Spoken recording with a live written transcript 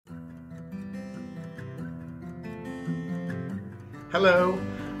Hello,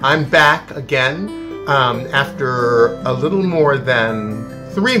 I'm back again after a little more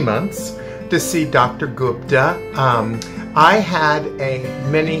than 3 months to see Dr. Gupta. I had a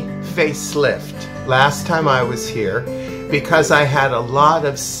mini facelift last time I was here because I had a lot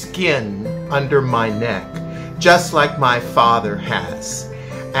of skin under my neck, just like my father has.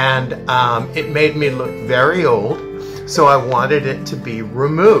 And it made me look very old, so I wanted it to be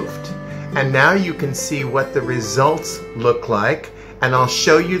removed. And now you can see what the results look like. And I'll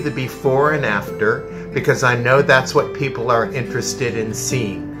show you the before and after because I know that's what people are interested in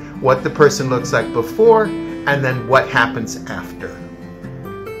seeing. What the person looks like before and then what happens after.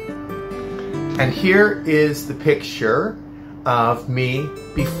 And here is the picture of me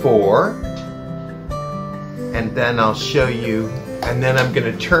before. And then I'll show you, and then I'm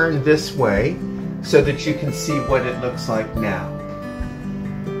going to turn this way so that you can see what it looks like now.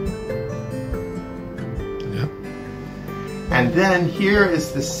 And then here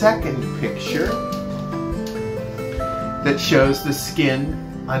is the second picture that shows the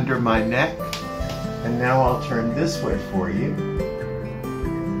skin under my neck. And now I'll turn this way for you.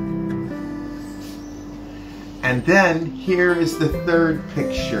 And then here is the third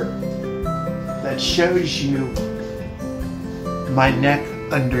picture that shows you my neck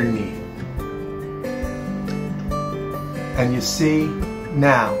underneath. And you see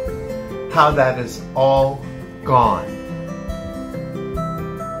now how that is all gone.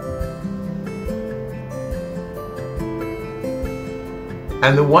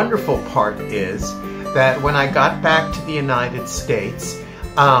 And the wonderful part is that when I got back to the United States,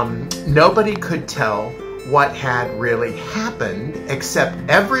 nobody could tell what had really happened, except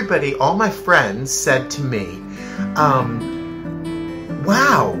everybody, all my friends said to me,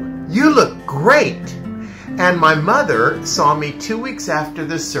 wow, you look great. And my mother saw me 2 weeks after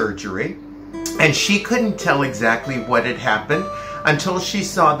the surgery, and she couldn't tell exactly what had happened until she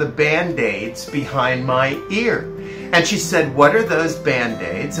saw the Band-Aids behind my ear. And she said, what are those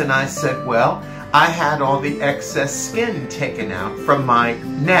Band-Aids? And I said, well, I had all the excess skin taken out from my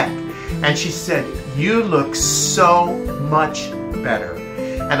neck. And she said, you look so much better.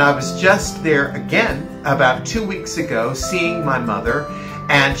 And I was just there again about 2 weeks ago seeing my mother,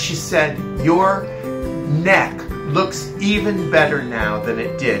 and she said, your neck looks even better now than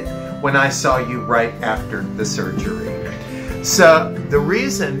it did when I saw you right after the surgery. So the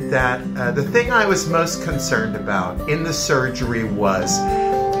reason that, the thing I was most concerned about in the surgery was,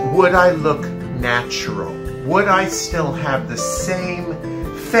 would I look natural? Would I still have the same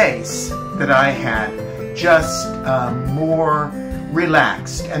face that I had, just more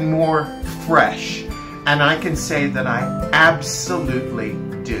relaxed and more fresh? And I can say that I absolutely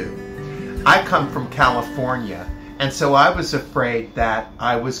do. I come from California, and so I was afraid that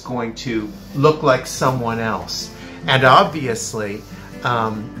I was going to look like someone else. And obviously,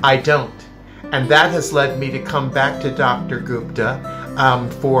 I don't. And that has led me to come back to Dr. Gupta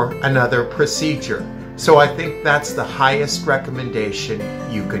for another procedure. So I think that's the highest recommendation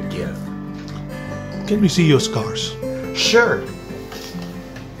you could give. Can we see your scars? Sure.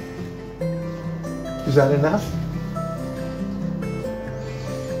 Is that enough?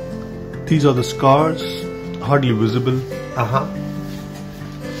 These are the scars, hardly visible. Uh-huh.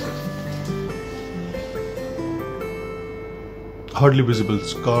 Hardly visible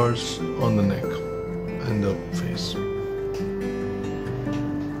scars on the neck and the face.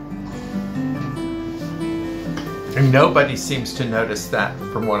 And nobody seems to notice that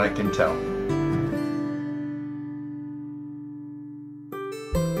from what I can tell.